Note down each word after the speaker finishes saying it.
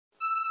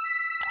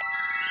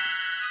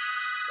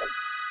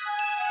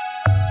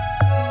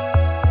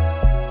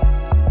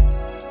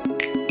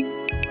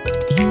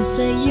You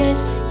say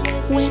yes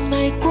when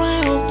I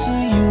cry unto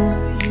you.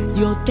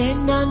 Your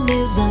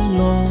tenderness and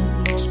love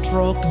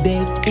struck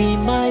depth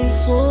in my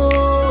soul.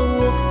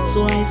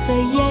 So I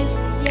say yes,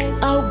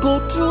 I'll go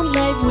through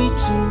life with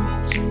you.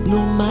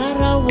 No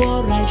matter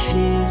what I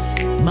face,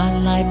 my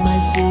life, my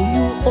soul,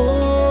 you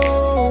own.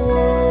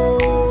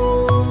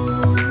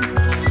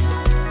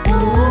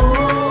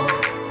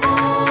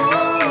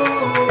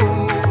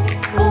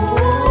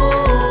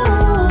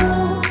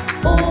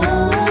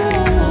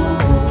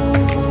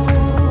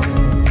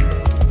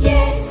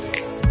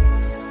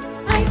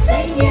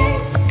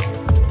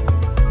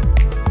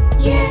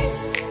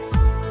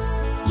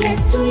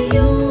 Yes to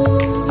you.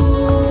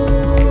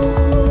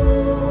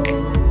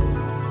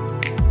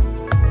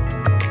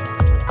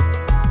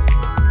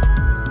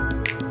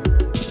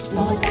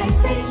 Lord, I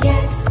say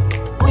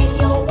yes when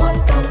your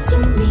word comes to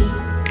me.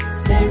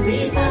 The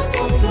rivers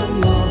of your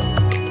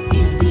love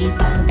is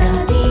deeper than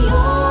the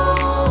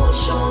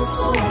ocean.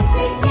 So I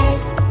say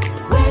yes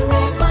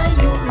wherever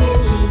you may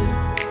lead.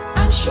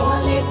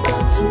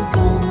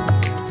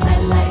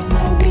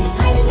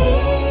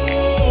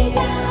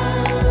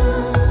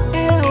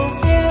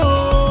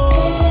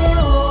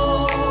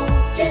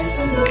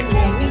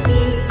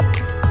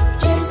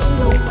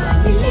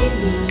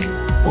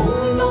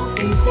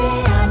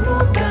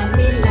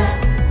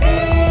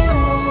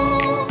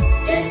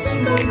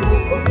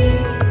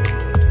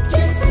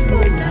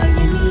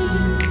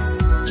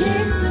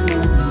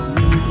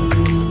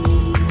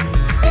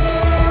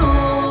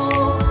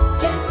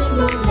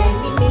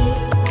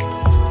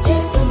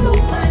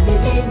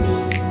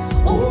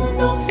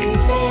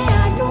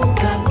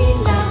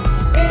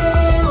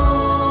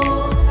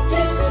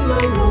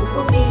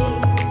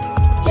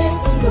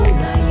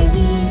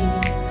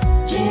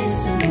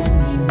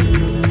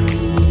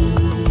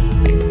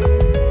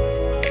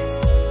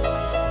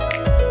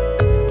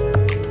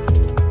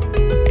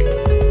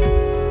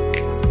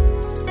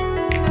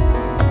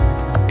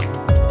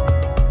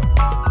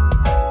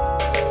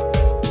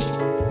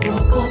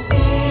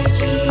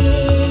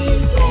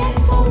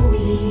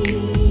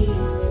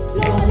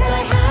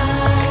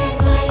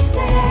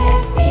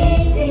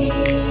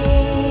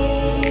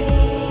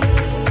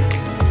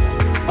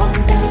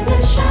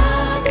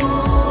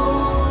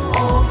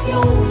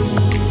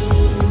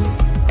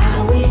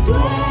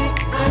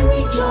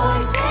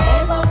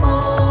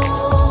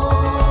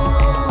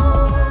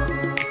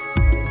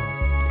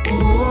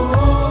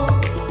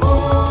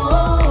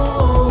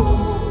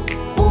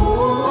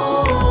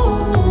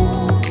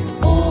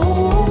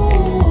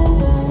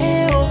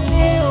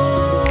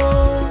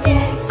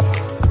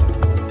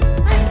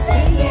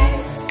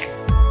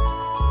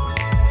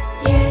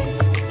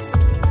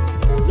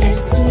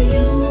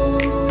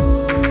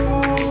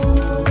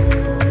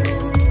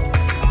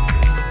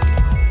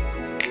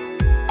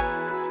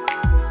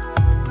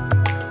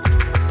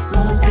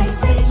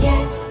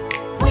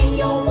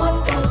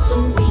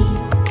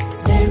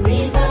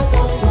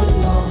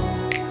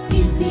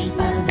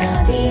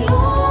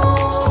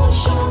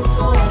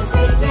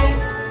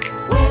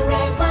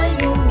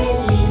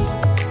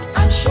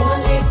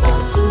 surely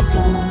bound to go.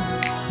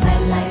 My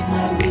life, my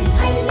way,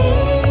 I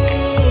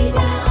lay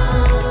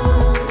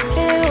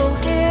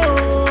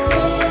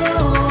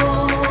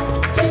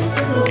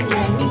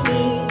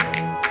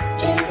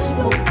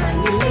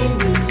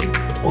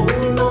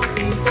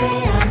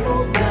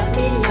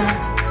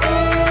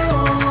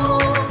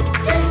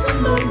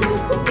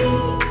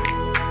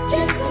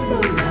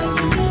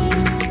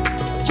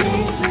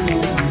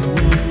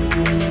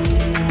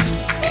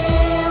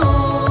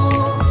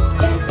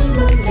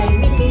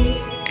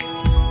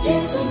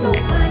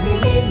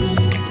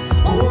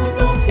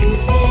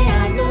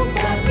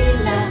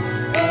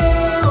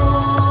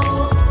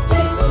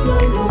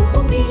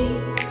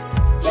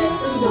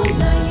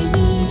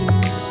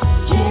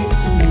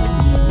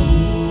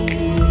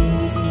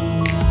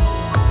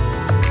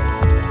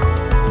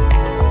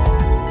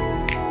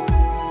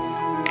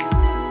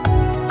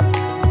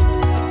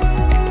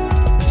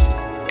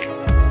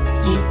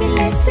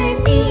Ìpilẹ̀ṣẹ̀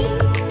mi,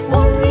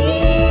 orí